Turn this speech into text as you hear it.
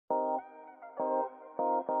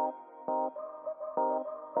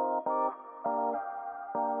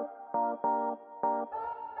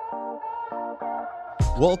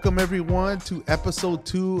Welcome, everyone, to episode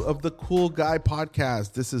 2 of the Cool Guy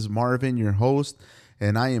Podcast. This is Marvin, your host,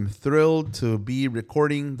 and I am thrilled to be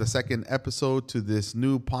recording the second episode to this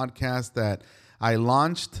new podcast that I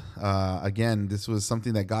launched. Again, this was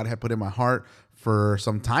something that God had put in my heart for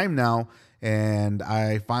some time now, and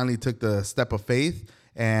I finally took the step of faith.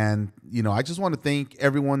 And, I just want to thank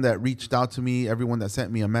everyone that reached out to me, everyone that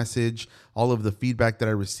sent me a message, all of the feedback that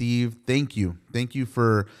I received. Thank you. Thank you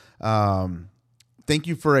for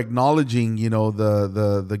acknowledging,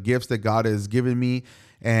 the gifts that God has given me.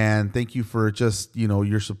 And thank you for just,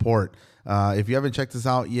 your support. If you haven't checked us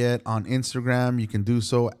out yet on Instagram, you can do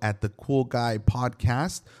so at the Cool Guy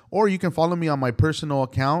Podcast, or you can follow me on my personal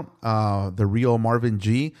account, The Real Marvin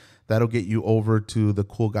G. That'll get you over to the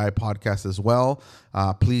Cool Guy Podcast as well.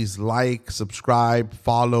 Please like, subscribe,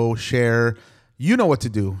 follow, share. You know what to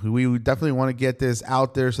do. We definitely want to get this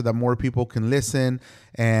out there so that more people can listen,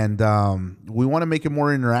 and we want to make it more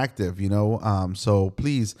interactive, so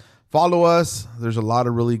please follow us. There's a lot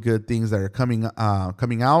of really good things that are coming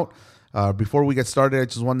out. Before we get started, I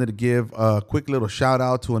just wanted to give a quick little shout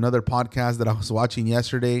out to another podcast that I was watching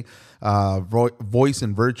yesterday, Voice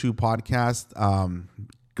and Virtue podcast.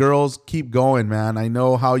 Girls, keep going, man. I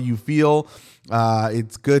know how you feel.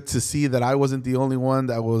 It's good to see that I wasn't the only one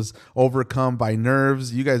that was overcome by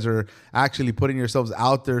nerves. You guys are actually putting yourselves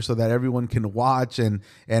out there so that everyone can watch, and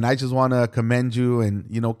I just want to commend you,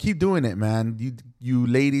 and keep doing it, man. You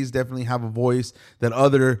ladies definitely have a voice that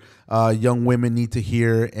other young women need to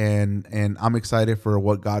hear, and I'm excited for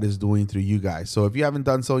what God is doing through you guys. So if you haven't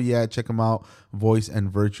done so yet, check them out, Voice and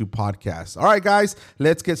Virtue Podcast. All right, guys,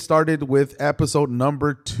 let's get started with episode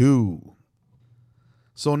number 2.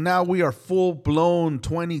 So now we are full-blown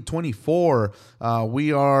 2024.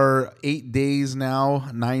 We are 8 days now,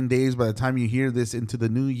 9 days by the time you hear this into the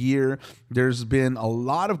new year. There's been a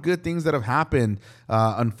lot of good things that have happened.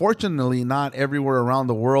 Unfortunately, not everywhere around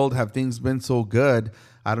the world have things been so good.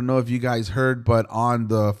 I don't know if you guys heard, but on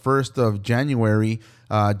the 1st of January,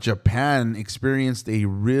 Japan experienced a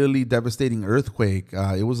really devastating earthquake.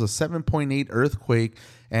 It was a 7.8 earthquake,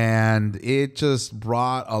 and it just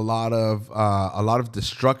brought a lot of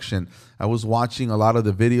destruction. I was watching a lot of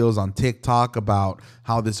the videos on TikTok about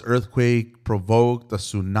how this earthquake provoked a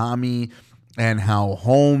tsunami, and how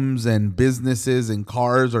homes and businesses and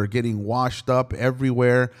cars are getting washed up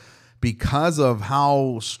everywhere because of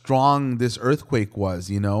how strong this earthquake was,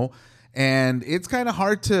 and it's kind of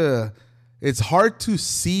hard to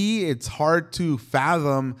see, it's hard to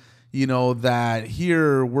fathom, that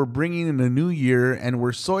here we're bringing in a new year, and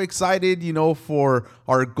we're so excited, for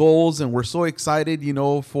our goals, and we're so excited,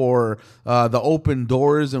 for the open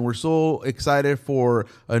doors, and we're so excited for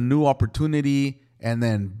a new opportunity, and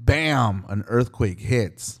then bam, an earthquake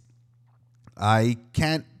hits. I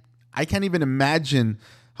can't even imagine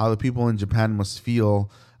how the people in Japan must feel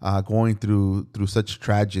going through such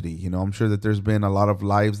tragedy. I'm sure that there's been a lot of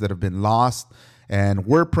lives that have been lost, and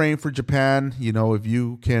we're praying for Japan. If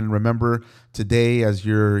you can remember today, as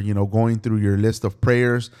you're going through your list of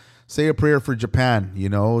prayers, say a prayer for Japan.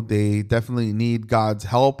 They definitely need God's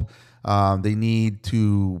help. They need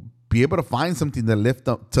to be able to find something to lift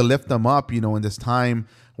them up, in this time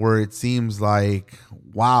where it seems like,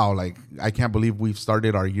 wow, like I can't believe we've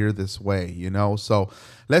started our year this way, So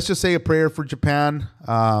let's just say a prayer for Japan.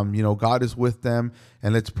 God is with them,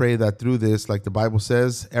 and let's pray that through this, like the Bible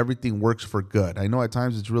says, everything works for good. I know at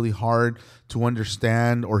times it's really hard to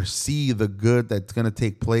understand or see the good that's going to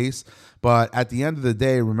take place, but at the end of the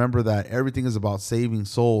day, remember that everything is about saving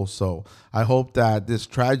souls. So I hope that this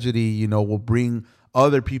tragedy, will bring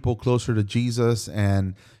other people closer to Jesus,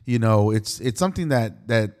 and it's something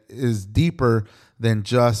that is deeper than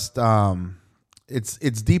just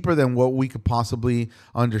it's deeper than what we could possibly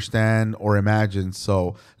understand or imagine.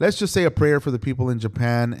 So let's just say a prayer for the people in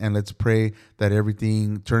Japan, and let's pray that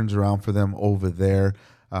everything turns around for them over there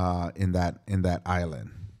in that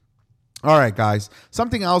island. All right, guys,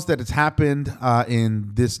 something else that has happened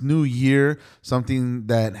in this new year, something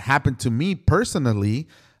that happened to me personally.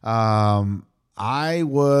 I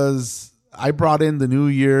brought in the new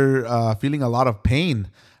year feeling a lot of pain.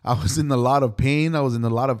 I was in a lot of pain. I was in a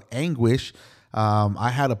lot of anguish. I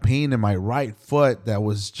had a pain in my right foot that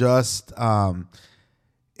was just,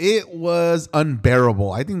 it was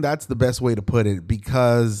unbearable. I think that's the best way to put it,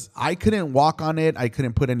 because I couldn't walk on it. I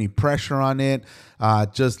couldn't put any pressure on it.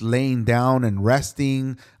 Just laying down and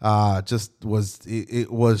resting, it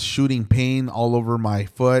was shooting pain all over my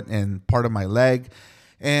foot and part of my leg.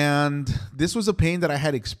 And this was a pain that I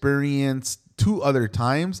had experienced 2 other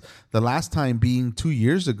times, the last time being 2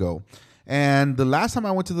 years ago. And the last time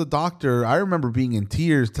I went to the doctor, I remember being in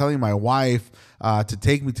tears telling my wife to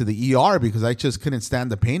take me to the ER because I just couldn't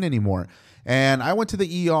stand the pain anymore. And I went to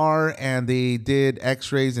the ER and they did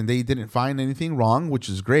x-rays and they didn't find anything wrong, which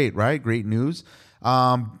is great, right? Great news.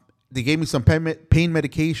 They gave me some pain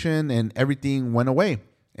medication and everything went away.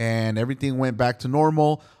 And everything went back to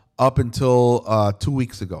normal up until 2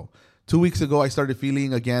 weeks ago. 2 weeks ago, I started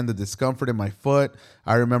feeling again the discomfort in my foot.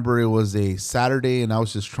 I remember it was a Saturday and I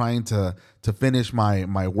was just trying to finish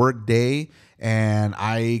my work day, and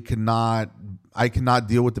I could not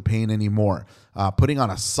deal with the pain anymore. Putting on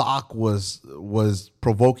a sock was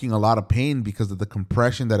provoking a lot of pain because of the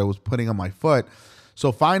compression that it was putting on my foot.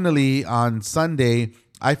 So finally on Sunday,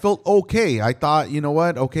 I felt okay. I thought, you know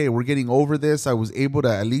what? Okay, we're getting over this. I was able to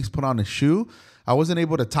at least put on a shoe. I wasn't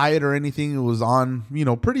able to tie it or anything. It was on,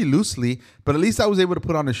 pretty loosely, but at least I was able to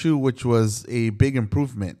put on a shoe, which was a big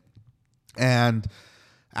improvement. And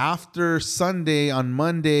after Sunday, on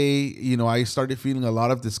Monday, I started feeling a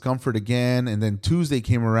lot of discomfort again. And then Tuesday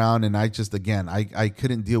came around and I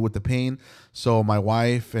couldn't deal with the pain. So my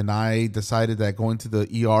wife and I decided that going to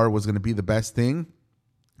the ER was going to be the best thing.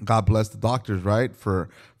 God bless the doctors, right? For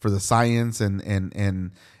the science and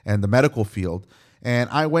the medical field.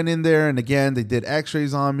 And I went in there and again, they did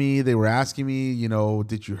x-rays on me. They were asking me,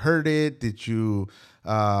 did you hurt it? Did you,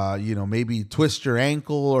 maybe twist your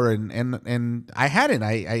ankle and I hadn't.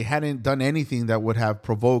 I hadn't done anything that would have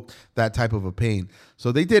provoked that type of a pain.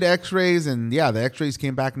 So they did x-rays and yeah, the x-rays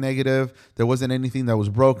came back negative. There wasn't anything that was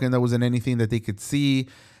broken. There wasn't anything that they could see.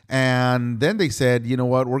 And then they said, you know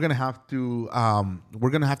what, we're going to have to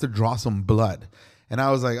draw some blood. And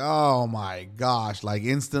I was like, oh my gosh, like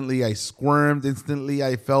instantly I squirmed, instantly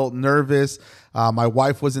I felt nervous. My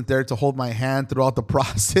wife wasn't there to hold my hand throughout the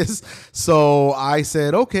process. So I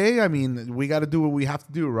said, okay, we got to do what we have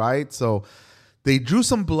to do, right? So they drew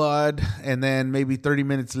some blood and then maybe 30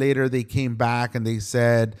 minutes later they came back and they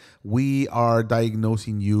said, we are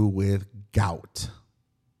diagnosing you with gout.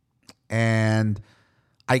 And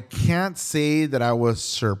I can't say that I was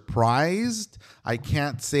surprised. I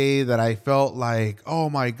can't say that I felt like, oh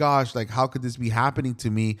my gosh, like how could this be happening to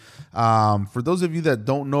me? For those of you that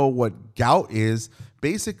don't know what gout is,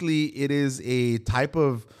 basically it is a type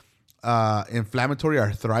of inflammatory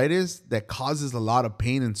arthritis that causes a lot of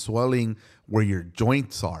pain and swelling where your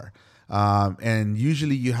joints are. And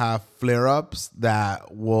usually you have flare-ups that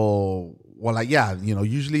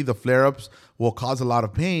usually the flare-ups will cause a lot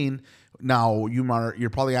of pain. Now,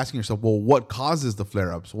 you're probably asking yourself, well, what causes the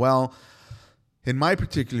flare-ups? Well, in my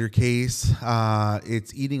particular case,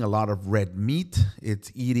 it's eating a lot of red meat.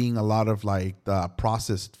 It's eating a lot of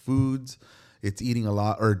processed foods. It's eating a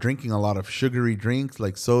lot or drinking a lot of sugary drinks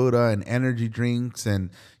like soda and energy drinks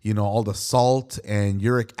and, all the salt and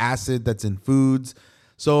uric acid that's in foods.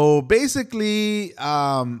 So basically,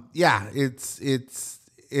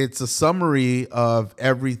 it's a summary of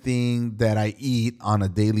everything that I eat on a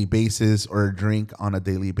daily basis or drink on a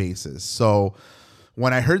daily basis. So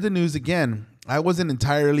when I heard the news again, I wasn't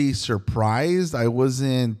entirely surprised. I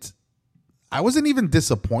wasn't even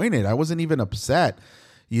disappointed. I wasn't even upset.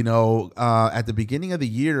 At the beginning of the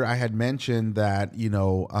year, I had mentioned that,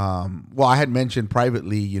 I had mentioned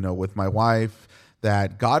privately, with my wife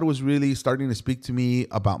that God was really starting to speak to me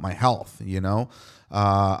about my health,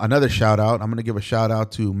 Another shout out. I'm going to give a shout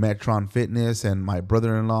out to Metron Fitness and my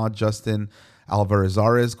brother-in-law, Justin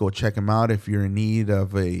Alvarez. Go check him out if you're in need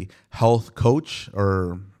of a health coach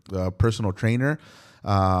or a personal trainer.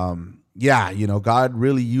 God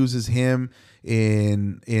really uses him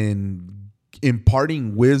in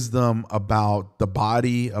imparting wisdom about the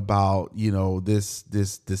body, about,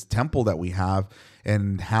 this temple that we have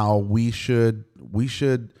and how we should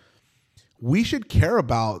care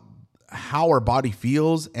about how our body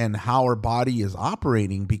feels and how our body is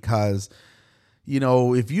operating of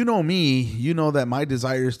if you know me, you know that my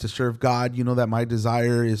desire is to serve God. You know that my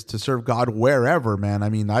desire is to serve God wherever, man.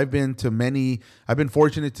 I've been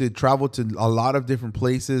fortunate to travel to a lot of different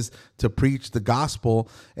places to preach the gospel.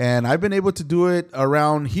 And I've been able to do it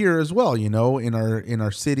around here as well, in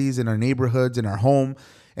our cities, in our neighborhoods, in our home.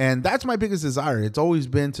 And that's my biggest desire. It's always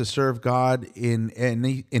been to serve God in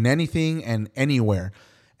anything and anywhere.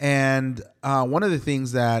 And one of the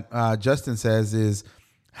things that Justin says is,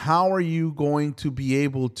 how are you going to be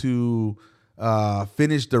able to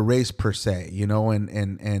finish the race per se,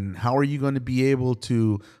 and how are you going to be able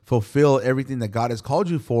to fulfill everything that God has called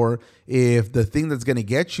you for if the thing that's going to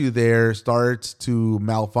get you there starts to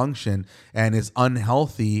malfunction and is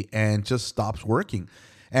unhealthy and just stops working?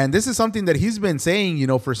 And this is something that he's been saying,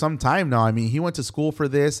 for some time now. I mean, he went to school for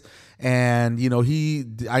this, and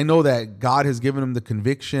I know that God has given him the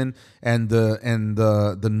conviction and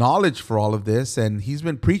the knowledge for all of this, and he's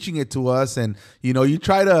been preaching it to us. And you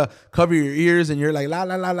try to cover your ears, and you're like, la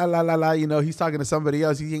la la la la la la. He's talking to somebody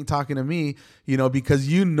else. He ain't talking to me. Because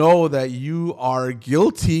that you are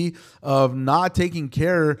guilty of not taking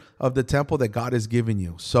care of the temple that God has given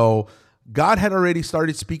you. So God had already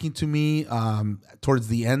started speaking to me towards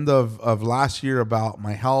the end of last year about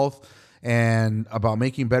my health and about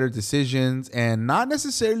making better decisions, and not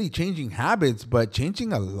necessarily changing habits, but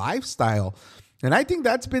changing a lifestyle. And I think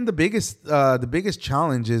that's been the biggest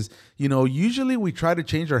challenge is, usually we try to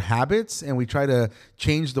change our habits and we try to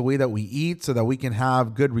change the way that we eat so that we can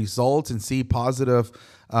have good results and see positive,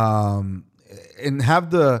 and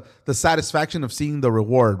have the satisfaction of seeing the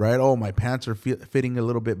reward, right? Oh, my pants are fitting a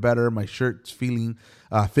little bit better. My shirt's fitting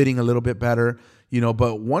a little bit better,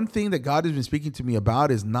 but one thing that God has been speaking to me about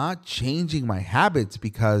is not changing my habits,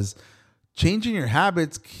 because changing your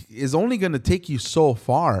habits is only going to take you so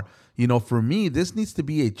far. For me, this needs to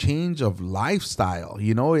be a change of lifestyle.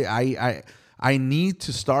 I need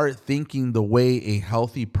to start thinking the way a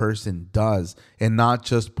healthy person does, and not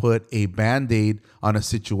just put a Band-Aid on a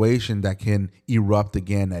situation that can erupt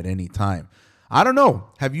again at any time. I don't know.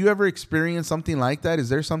 Have you ever experienced something like that? Is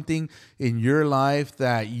there something in your life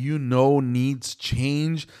that needs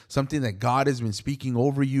change? Something that God has been speaking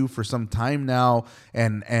over you for some time now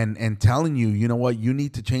and telling you, you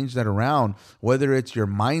need to change that around. Whether it's your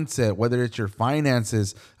mindset, whether it's your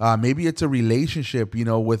finances, maybe it's a relationship,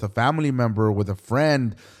 with a family member, with a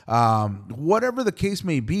friend, whatever the case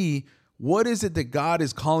may be. What is it that God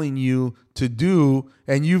is calling you to do?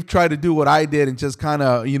 And you've tried to do what I did and just kind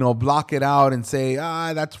of, block it out and say,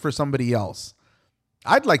 that's for somebody else.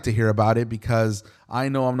 I'd like to hear about it, because I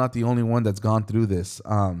know I'm not the only one that's gone through this.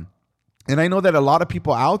 And I know that a lot of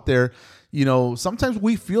people out there, sometimes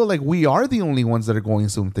we feel like we are the only ones that are going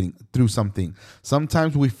through something.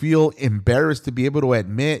 Sometimes we feel embarrassed to be able to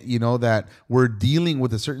admit, that we're dealing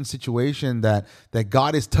with a certain situation that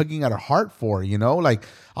God is tugging at our heart for, like,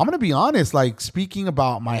 I'm going to be honest, like, speaking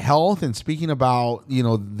about my health and speaking about,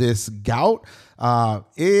 this gout,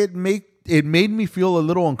 it made me feel a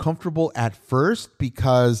little uncomfortable at first,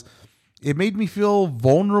 because it made me feel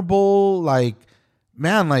vulnerable. Like,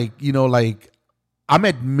 man, like, I'm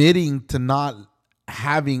admitting to not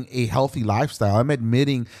having a healthy lifestyle. I'm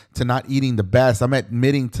admitting to not eating the best. I'm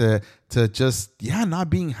admitting to just, not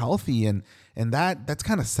being healthy. And that's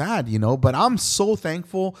kind of sad, but I'm so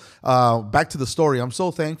thankful. Back to the story. I'm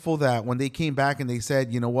so thankful that when they came back and they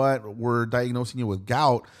said, you know what, we're diagnosing you with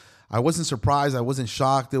gout, I wasn't surprised. I wasn't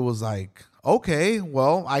shocked. It was like, okay,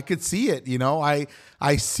 well, I could see it.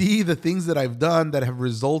 I see the things that I've done that have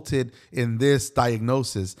resulted in this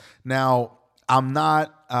diagnosis. Now, I'm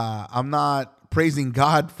not praising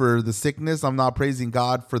God for the sickness. I'm not praising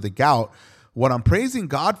God for the gout. What I'm praising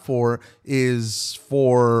God for is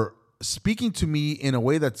for speaking to me in a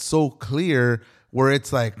way that's so clear, where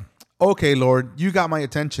it's like, okay, Lord, you got my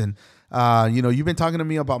attention. You've been talking to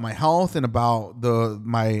me about my health and about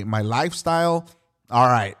my lifestyle. All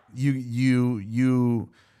right, you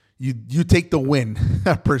take the win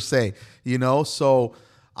per se. So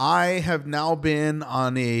I have now been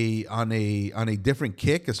on a different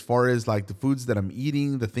kick as far as like the foods that I'm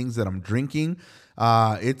eating, the things that I'm drinking.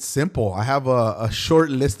 It's simple. I have a short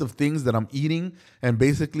list of things that I'm eating, and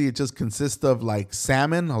basically it just consists of like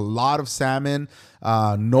salmon, a lot of salmon,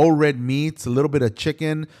 no red meats, a little bit of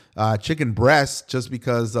chicken breast, just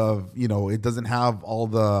because of, it doesn't have all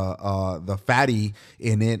the fatty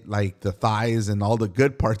in it, like the thighs and all the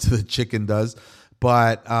good parts of the chicken does.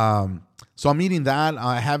 But, so I'm eating that.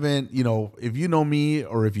 I haven't, if you know me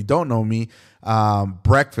or if you don't know me,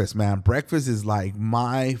 breakfast, man. Breakfast is like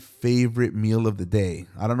my favorite meal of the day.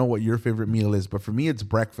 I don't know what your favorite meal is, but for me, it's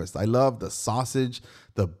breakfast. I love the sausage,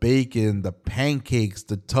 the bacon, the pancakes,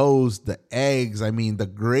 the toast, the eggs. I mean, the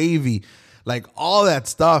gravy, like all that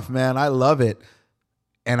stuff, man. I love it.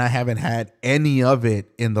 And I haven't had any of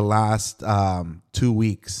it in the last 2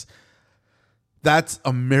 weeks. That's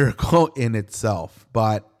a miracle in itself.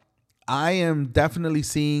 But I am definitely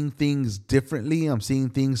seeing things differently. I'm seeing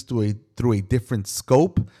things through a different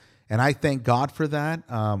scope, and I thank God for that.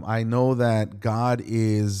 I know that God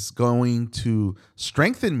is going to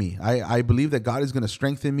strengthen me. I believe that God is going to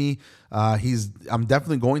strengthen me. I'm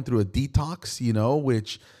definitely going through a detox,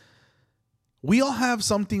 which we all have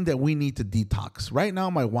something that we need to detox. Right now,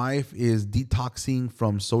 my wife is detoxing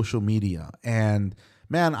from social media, and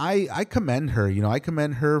man, I commend her. I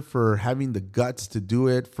commend her for having the guts to do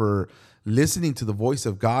it, for listening to the voice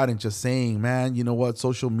of God and just saying, man, you know what,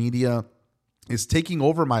 social media is taking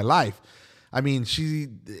over my life. I mean,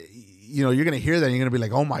 you're going to hear that and you're going to be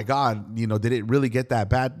like, oh my God, did it really get that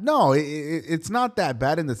bad? No, it's not that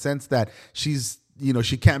bad in the sense that she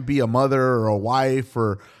can't be a mother or a wife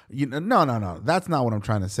or, no. That's not what I'm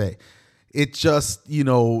trying to say. It's just,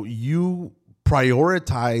 you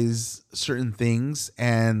prioritize certain things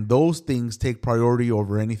and those things take priority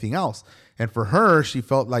over anything else. And for her, she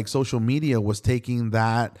felt like social media was taking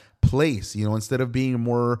that place, instead of being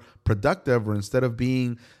more productive or instead of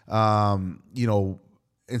being,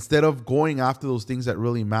 instead of going after those things that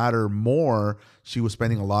really matter more, she was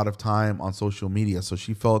spending a lot of time on social media. So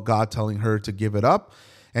she felt God telling her to give it up,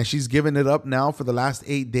 and she's given it up now for the last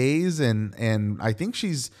 8 days. And I think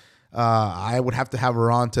I would have to have her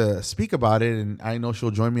on to speak about it. And I know she'll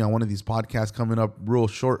join me on one of these podcasts coming up real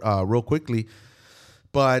quickly.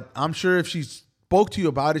 But I'm sure if she spoke to you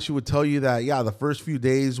about it, she would tell you that, yeah, the first few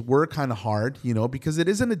days were kind of hard, because it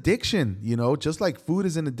is an addiction, just like food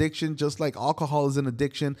is an addiction, just like alcohol is an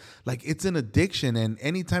addiction, like it's an addiction. And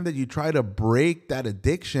anytime that you try to break that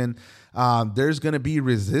addiction, there's going to be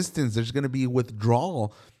resistance. There's going to be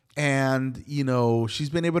withdrawal. And, she's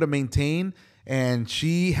been able to maintain, and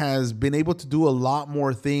she has been able to do a lot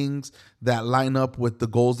more things that line up with the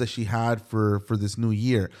goals that she had for this new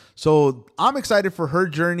year. So I'm excited for her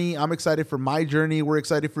journey. I'm excited for my journey. We're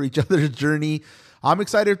excited for each other's journey. I'm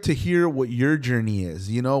excited to hear what your journey is.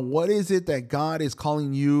 What is it that God is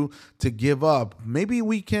calling you to give up? Maybe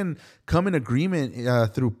we can come in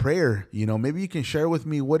agreement through prayer. Maybe you can share with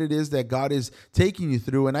me what it is that God is taking you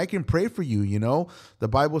through, and I can pray for you. The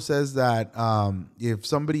Bible says that if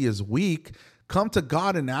somebody is weak, come to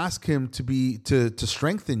God and ask him to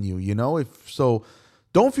strengthen you, if so.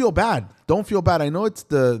 Don't feel bad. Don't feel bad. I know it's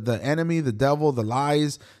the enemy, the devil, the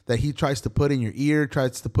lies that he tries to put in your ear,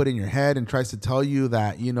 tries to put in your head, and tries to tell you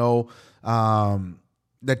that,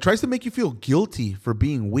 that tries to make you feel guilty for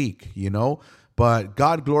being weak, but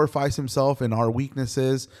God glorifies himself in our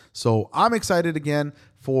weaknesses. So I'm excited again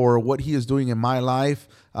for what he is doing in my life.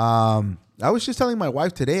 I was just telling my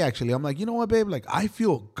wife today, actually, I'm like, you know what, babe? Like, I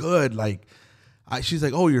feel good. Like, she's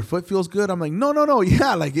like, oh, your foot feels good? I'm like, no.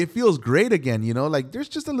 Yeah, like it feels great again, like there's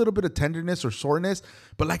just a little bit of tenderness or soreness,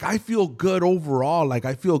 but like I feel good overall. Like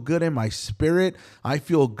I feel good in my spirit. I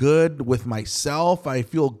feel good with myself. I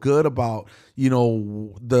feel good about,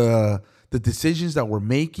 the decisions that we're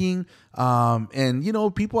making.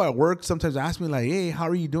 And, people at work sometimes ask me like, hey, how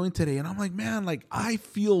are you doing today? And I'm like, man, like I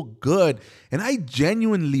feel good. And I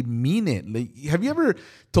genuinely mean it. Like, have you ever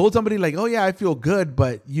told somebody like, oh yeah, I feel good,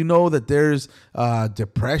 but that there's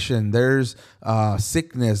depression, there's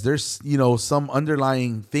sickness, there's, some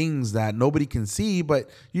underlying things that nobody can see, but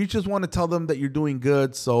you just want to tell them that you're doing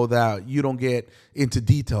good so that you don't get into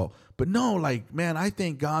detail. But no, like, man, I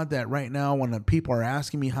thank God that right now when people are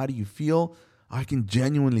asking me, how do you feel? I can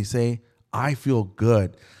genuinely say, I feel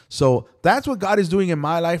good. So that's what God is doing in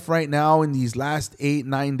my life right now in these last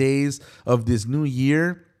 8-9 days of this new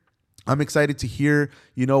year. I'm excited to hear,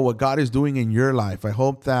 what God is doing in your life. I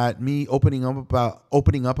hope that me opening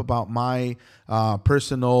up about my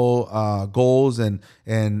personal goals and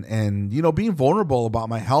being vulnerable about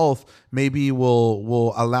my health maybe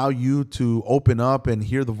will allow you to open up and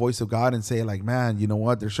hear the voice of God and say like, man, you know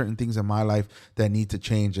what? There's certain things in my life that need to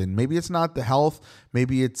change, and maybe it's not the health,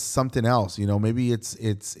 maybe it's something else. Maybe it's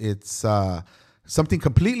something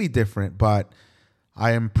completely different, but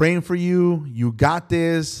I am praying for you. You got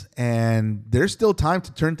this, and there's still time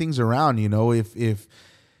to turn things around.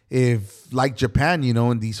 If like Japan,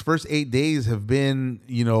 in these first 8 days have been,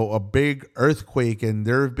 a big earthquake, and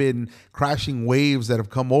there have been crashing waves that have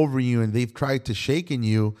come over you, and they've tried to shake in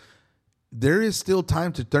you. There is still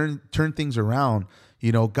time to turn things around.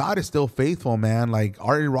 God is still faithful, man. Like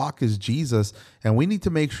our rock is Jesus, and we need to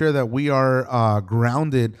make sure that we are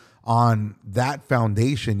grounded on that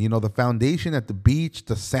foundation, the foundation at the beach,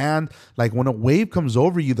 the sand. Like when a wave comes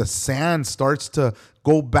over you, the sand starts to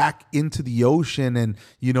go back into the ocean, and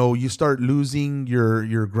you start losing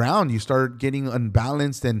your ground. You start getting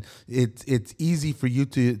unbalanced, and it's easy for you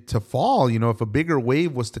to fall, if a bigger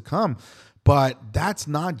wave was to come. But that's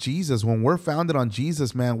not Jesus. When we're founded on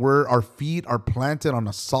Jesus, man, our feet are planted on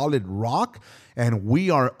a solid rock, and we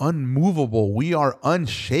are unmovable. We are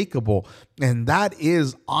unshakable. And that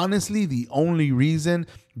is honestly the only reason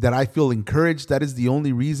that I feel encouraged. That is the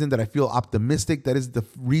only reason that I feel optimistic. That is the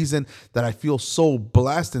reason that I feel so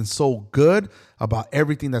blessed and so good about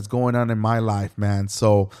everything that's going on in my life, man.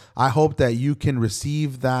 So I hope that you can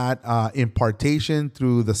receive that impartation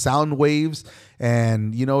through the sound waves.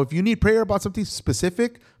 And, if you need prayer about something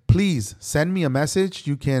specific, please send me a message.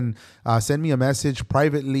 You can send me a message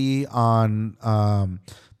privately on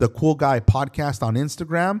the Cool Guy Podcast on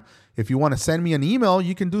Instagram. If you want to send me an email,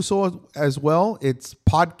 you can do so as well. It's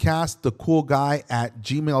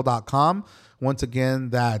podcastthecoolguy@gmail.com. Once again,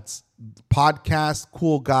 that's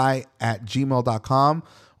podcastcoolguy@gmail.com,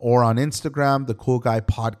 or on Instagram, the Cool Guy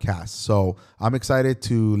Podcast. So I'm excited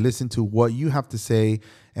to listen to what you have to say,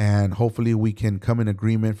 and hopefully we can come in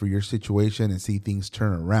agreement for your situation and see things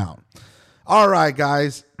turn around. All right,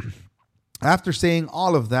 guys. After saying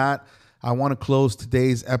all of that, I want to close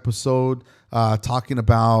today's episode talking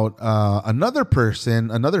about another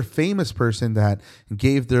famous person that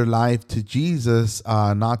gave their life to Jesus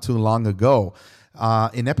not too long ago.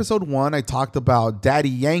 In episode 1, I talked about Daddy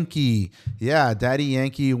Yankee. Yeah, Daddy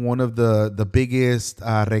Yankee, one of the biggest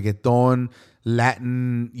reggaeton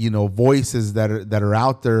Latin, voices that are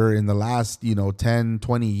out there in the last, 10,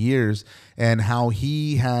 20 years, and how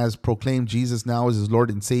he has proclaimed Jesus now as his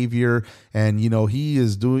Lord and Savior. And, he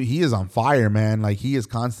is on fire, man. Like, he is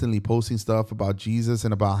constantly posting stuff about Jesus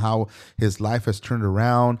and about how his life has turned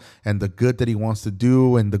around and the good that he wants to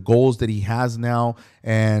do and the goals that he has now.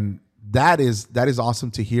 And that is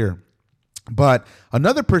awesome to hear. But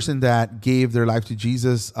another person that gave their life to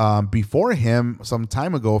Jesus before him some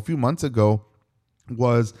time ago, a few months ago,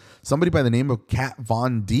 was somebody by the name of Kat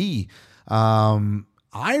Von D.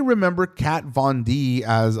 I remember Kat Von D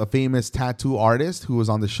as a famous tattoo artist who was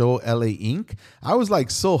on the show LA Ink. I was like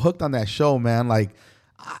so hooked on that show, man. Like,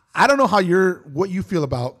 I don't know what you feel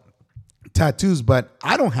about tattoos, but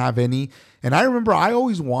I don't have any. And I remember I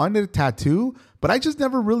always wanted a tattoo, but I just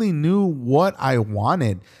never really knew what I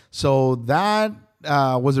wanted. So that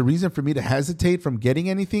was a reason for me to hesitate from getting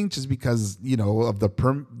anything, just because,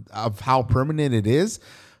 of how permanent it is.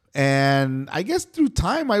 And I guess through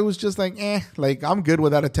time, I was just like, I'm good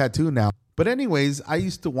without a tattoo now. But anyways, I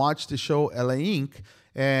used to watch the show LA Ink,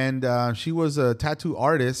 and she was a tattoo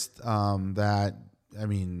artist that,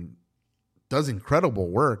 does incredible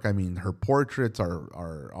work. Her portraits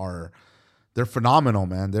are they're phenomenal,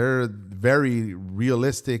 man. They're very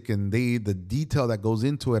realistic, and the detail that goes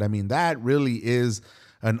into it, that really is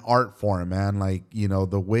an art form, man. Like,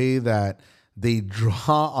 the way that they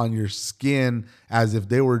draw on your skin as if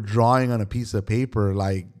they were drawing on a piece of paper,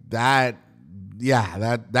 like that.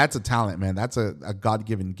 Yeah, that's a talent, man. That's a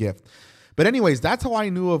God-given gift. But anyways, that's how I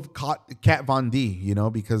knew of Kat Von D,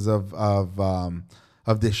 because of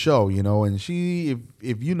this show, and she,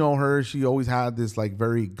 if you know her, she always had this like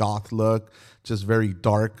very goth look, just very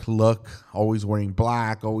dark look, always wearing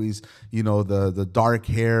black, always, the dark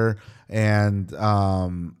hair. And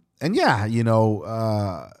yeah,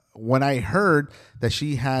 when I heard that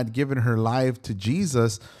she had given her life to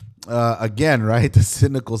Jesus, again, right, the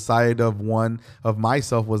cynical side of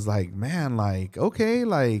myself was like, man, like, okay,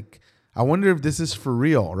 like, I wonder if this is for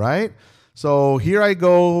real, right? So here I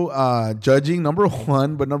go, judging, number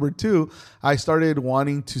one, but number two, I started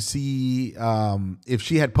wanting to see if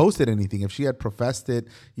she had posted anything, if she had professed it,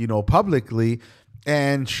 publicly.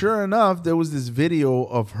 And sure enough, there was this video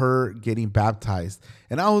of her getting baptized.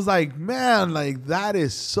 And I was like, man, like, that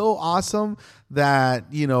is so awesome that,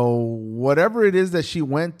 whatever it is that she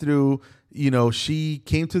went through, she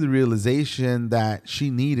came to the realization that she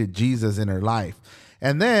needed Jesus in her life.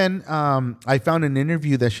 And then I found an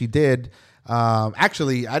interview that she did.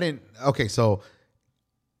 Actually, I didn't. Okay, so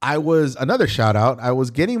I was, another shout out, I was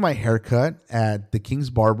getting my haircut at the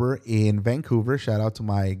King's Barber in Vancouver. Shout out to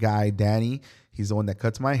my guy, Danny. He's the one that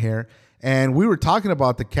cuts my hair. And we were talking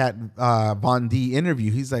about the Kat Von D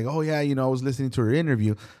interview. He's like, oh, yeah, I was listening to her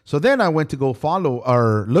interview. So then I went to go follow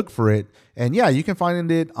or look for it. And yeah, you can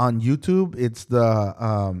find it on YouTube. It's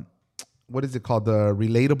the, what is it called? The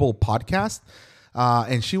Relatable Podcast.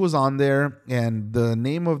 And she was on there, and the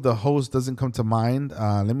name of the host doesn't come to mind.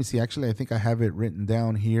 Let me see. Actually, I think I have it written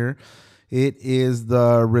down here. It is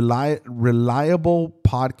the Reliable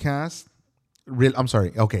Podcast. I'm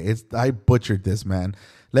sorry. Okay, I butchered this, man.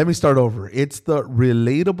 Let me start over. It's the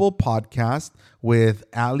Relatable Podcast with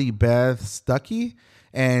Ali Beth Stuckey.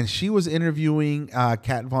 And she was interviewing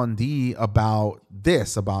Kat Von D about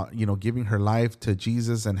this, about, giving her life to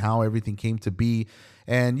Jesus and how everything came to be.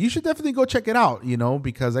 And you should definitely go check it out,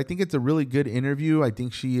 because I think it's a really good interview. I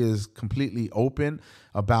think she is completely open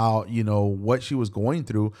about, what she was going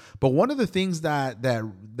through. But one of the things that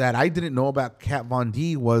I didn't know about Kat Von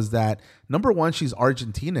D was that, number one, she's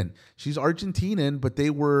Argentinian. She's Argentinian, but they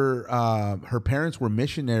were, her parents were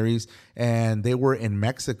missionaries, and they were in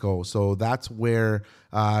Mexico. So that's where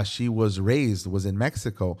she was raised, was in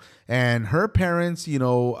Mexico. And her parents,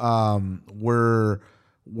 were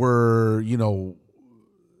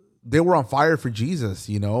they were on fire for Jesus,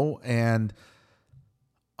 and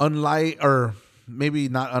unlike, or maybe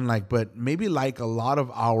not unlike, but maybe like a lot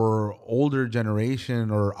of our older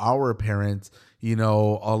generation or our parents,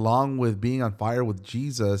 along with being on fire with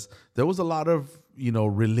Jesus, there was a lot of,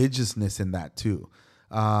 religiousness in that too.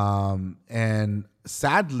 And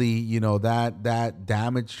sadly, that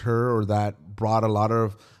damaged her, or that brought a lot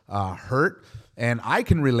of hurt. And I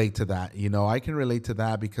can relate to that. I can relate to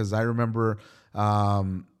that because I remember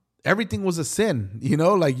everything was a sin.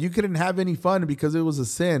 Like you couldn't have any fun because it was a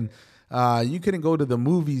sin. You couldn't go to the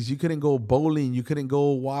movies. You couldn't go bowling. You couldn't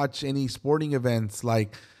go watch any sporting events.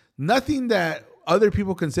 Like nothing that other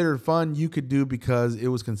people considered fun you could do because it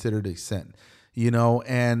was considered a sin.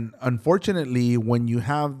 And unfortunately, when you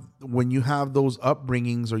have those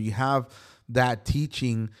upbringings, or you have that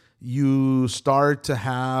teaching, you start to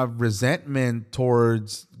have resentment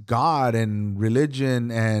towards God and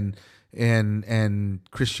religion and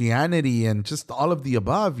Christianity and just all of the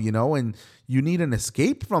above, and you need an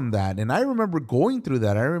escape from that. And I remember going through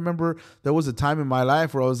that. I remember there was a time in my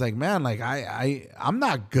life where I was like, man, like I'm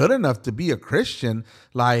not good enough to be a Christian.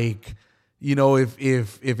 Like,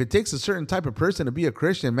 if it takes a certain type of person to be a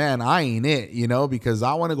Christian, man, I ain't it, because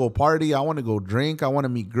I want to go party. I want to go drink. I want to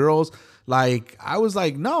meet girls. Like, I was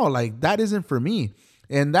like, no, like that isn't for me.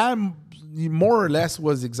 And that more or less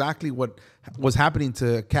was exactly what was happening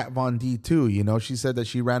to Kat Von D too. She said that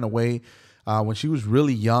she ran away when she was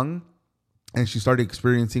really young, and she started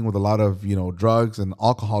experiencing with a lot of, drugs and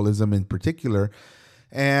alcoholism in particular.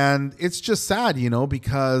 And it's just sad,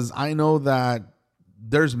 because I know that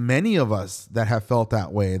there's many of us that have felt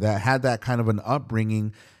that way, that had that kind of an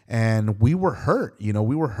upbringing, and we were hurt, we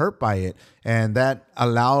were hurt by it. And that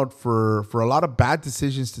allowed for a lot of bad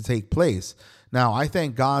decisions to take place. Now, I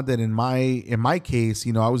thank God that in my case,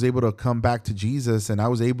 I was able to come back to Jesus, and I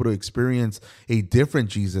was able to experience a different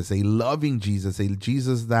Jesus, a loving Jesus, a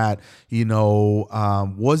Jesus that,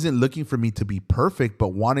 wasn't looking for me to be perfect,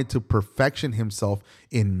 but wanted to perfection himself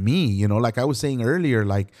in me. Like I was saying earlier,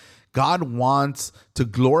 like God wants to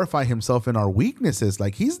glorify himself in our weaknesses.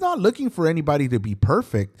 Like he's not looking for anybody to be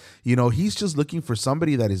perfect. He's just looking for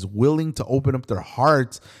somebody that is willing to open up their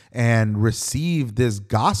hearts and receive this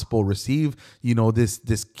gospel, receive,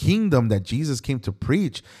 this kingdom that Jesus came to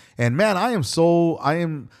preach. And man, I am so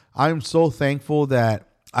thankful that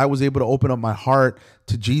I was able to open up my heart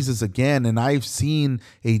to Jesus again. And I've seen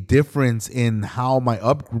a difference in how my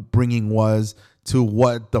upbringing was to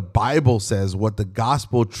what the Bible says, what the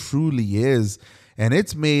gospel truly is. And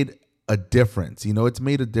it's made a difference. It's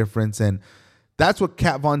made a difference. And that's what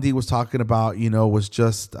Kat Von D was talking about, was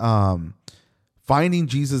just finding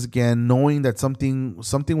Jesus again, knowing that something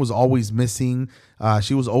was always missing.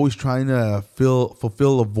 She was always trying to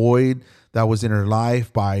fulfill a void that was in her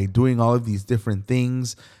life by doing all of these different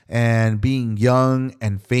things and being young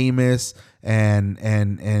and famous and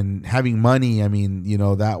having money. I mean,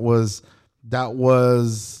 that was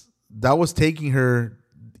taking her,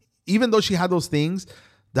 even though she had those things,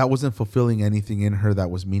 that wasn't fulfilling anything in her that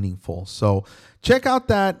was meaningful. So check out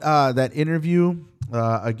that interview.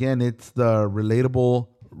 Again, it's the Relatable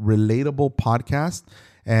podcast,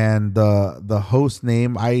 and the host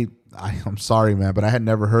name, I'm sorry, man, but I had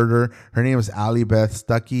never heard her. Her name is Allie Beth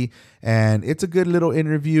Stuckey, and it's a good little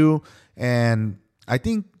interview. And I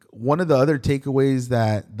think one of the other takeaways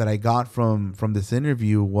that I got from this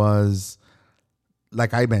interview was,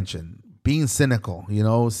 like I mentioned, being cynical,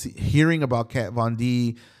 hearing about Kat Von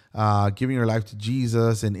D giving her life to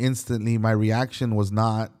Jesus, and instantly my reaction was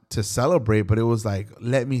not to celebrate, but it was like,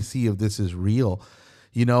 let me see if this is real.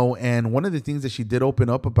 And one of the things that she did open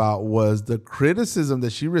up about was the criticism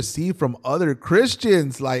that she received from other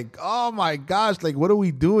Christians. Like, oh my gosh, like, what are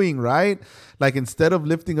we doing, right? Like, instead of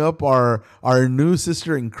lifting up our new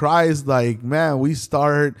sister in Christ, like, man, we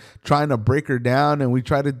start trying to break her down, and we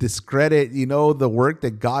try to discredit, the work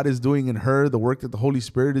that God is doing in her, the work that the Holy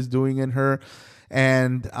Spirit is doing in her.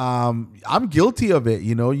 And I'm guilty of it.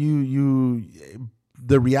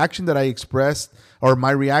 The reaction that I expressed, or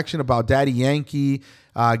my reaction about Daddy Yankee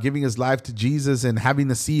giving his life to Jesus and having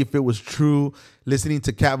to see if it was true, listening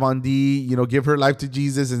to Kat Von D, give her life to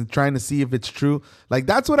Jesus and trying to see if it's true. Like,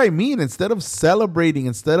 that's what I mean. Instead of celebrating,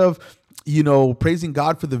 instead of, praising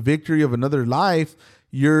God for the victory of another life,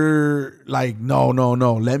 you're like, no,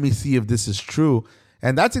 let me see if this is true.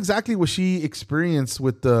 And that's exactly what she experienced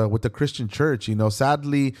with the Christian church.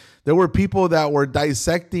 Sadly, there were people that were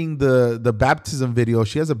dissecting the baptism video.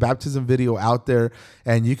 She has a baptism video out there,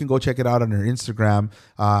 and you can go check it out on her Instagram.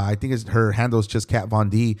 I think her handle is just Kat Von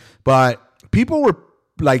D. But people were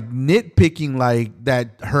like nitpicking like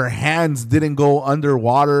that her hands didn't go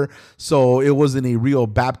underwater, so it wasn't a real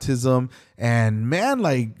baptism. And man,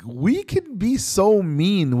 like, we can be so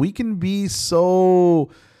mean, we can be so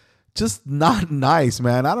just not nice,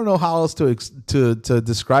 man. I don't know how else to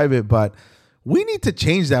describe it, but we need to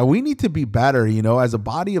change that. We need to be better, as a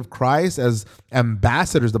body of Christ, as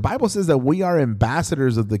ambassadors. The Bible says that we are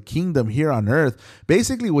ambassadors of the kingdom here on earth.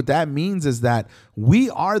 Basically, what that means is that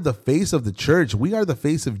we are the face of the church. We are the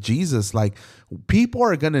face of Jesus. Like, people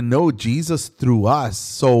are going to know Jesus through us.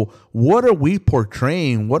 So what are we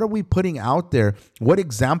portraying? What are we putting out there? What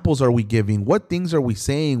examples are we giving? What things are we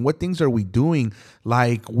saying? What things are we doing?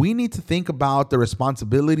 Like, we need to think about the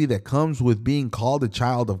responsibility that comes with being called a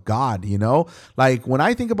child of God, Like, when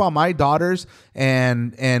I think about my daughters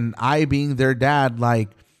and I being their dad, like,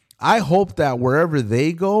 I hope that wherever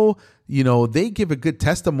they go, they give a good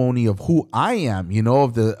testimony of who I am,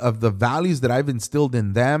 of the values that I've instilled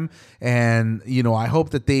in them. And, I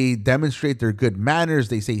hope that they demonstrate their good manners.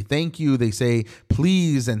 They say thank you. They say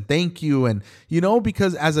please and thank you. And,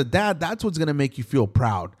 because as a dad, that's what's going to make you feel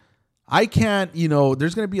proud. I can't,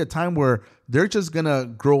 there's going to be a time where they're just going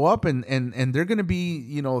to grow up and they're going to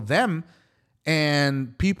be, them.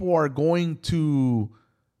 And people are going to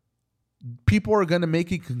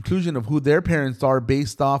make a conclusion of who their parents are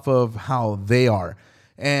based off of how they are.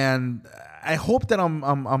 And I hope that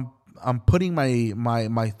I'm putting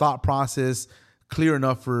my thought process clear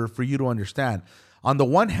enough for you to understand. On the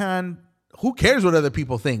one hand, who cares what other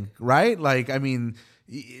people think, right? Like, I mean,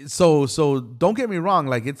 so don't get me wrong.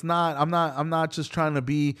 Like, I'm not just trying to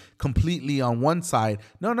be completely on one side.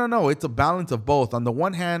 No. It's a balance of both. On the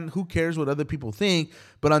one hand, who cares what other people think?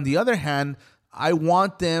 But on the other hand, I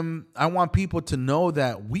want people to know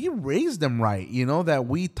that we raised them right, that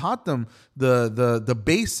we taught them the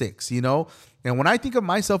basics, And when I think of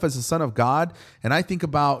myself as a son of God, and I think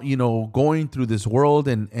about, going through this world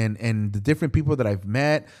and the different people that I've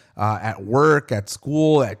met at work, at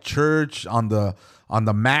school, at church, on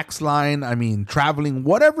the Max line, I mean, traveling,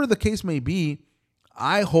 whatever the case may be,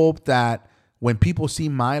 I hope that when people see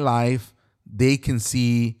my life, they can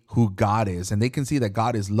see who God is, and they can see that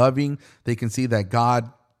God is loving. They can see that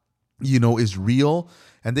God, is real,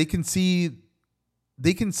 and they can see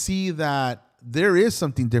that there is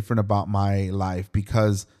something different about my life,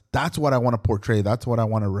 because that's what I want to portray. That's what I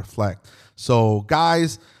want to reflect. So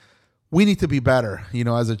guys, we need to be better,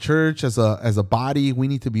 as a church, as a body, we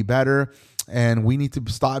need to be better, and we need to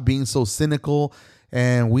stop being so cynical.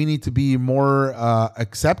 And we need to be more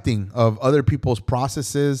accepting of other people's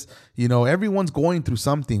processes. Everyone's going through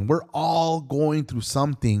something. We're all going through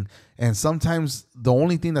something. And sometimes the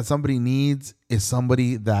only thing that somebody needs is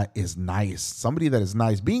somebody that is nice. Somebody that is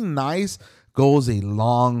nice. Being nice goes a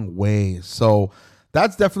long way. So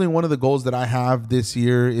that's definitely one of the goals that I have this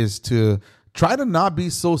year, is to try to not be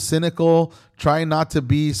so cynical, try not to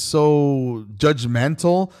be so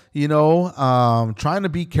judgmental, trying to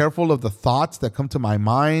be careful of the thoughts that come to my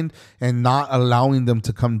mind and not allowing them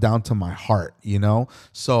to come down to my heart,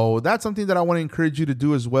 So that's something that I want to encourage you to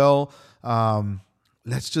do as well.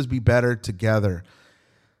 Let's just be better together.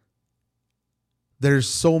 There's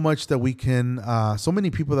so much that we can, so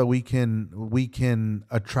many people that we can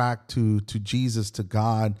attract to Jesus, to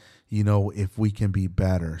God, if we can be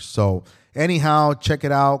better. So anyhow, check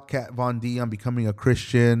it out. Kat Von D on Becoming a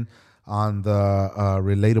Christian on the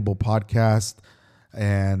Relatable podcast.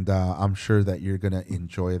 And I'm sure that you're going to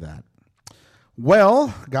enjoy that.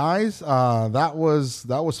 Well, guys, that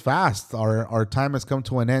was fast. Our time has come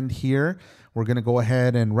to an end here. We're going to go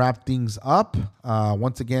ahead and wrap things up.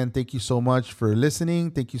 Once again, thank you so much for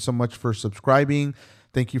listening. Thank you so much for subscribing.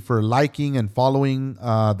 Thank you for liking and following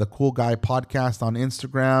the Cool Guy Podcast on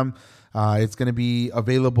Instagram. It's going to be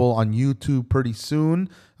available on YouTube pretty soon.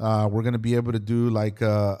 We're going to be able to do like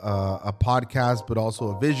a podcast, but also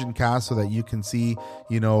a vision cast, so that you can see,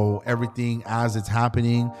 everything as it's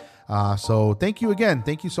happening. So thank you again.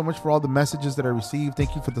 Thank you so much for all the messages that I received.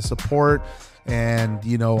 Thank you for the support. And,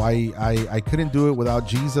 I couldn't do it without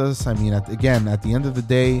Jesus. I mean, at the end of the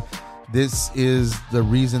day, this is the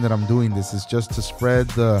reason that I'm doing this, is just to spread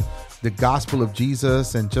the gospel of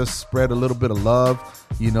Jesus and just spread a little bit of love,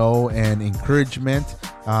 and encouragement.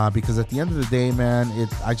 Because at the end of the day, man,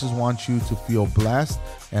 I just want you to feel blessed,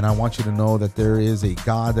 and I want you to know that there is a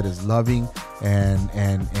God that is loving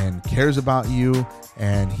and cares about you,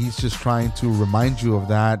 and he's just trying to remind you of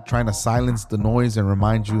that, trying to silence the noise and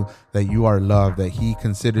remind you that you are loved, that he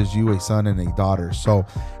considers you a son and a daughter. So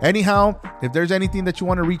anyhow, if there's anything that you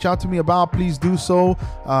want to reach out to me about, please do so.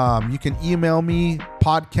 You can email me,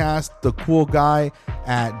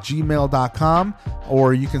 podcastthecoolguy@gmail.com,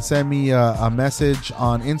 or you can send me a message on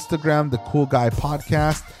on Instagram, The Cool Guy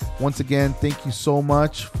Podcast. Once again, thank you so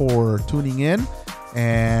much for tuning in.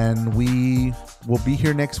 And we will be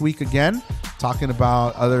here next week again, talking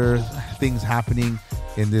about other things happening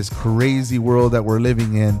in this crazy world that we're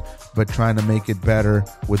living in, but trying to make it better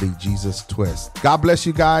with a Jesus twist. God bless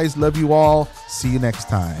you guys. Love you all. See you next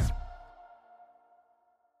time.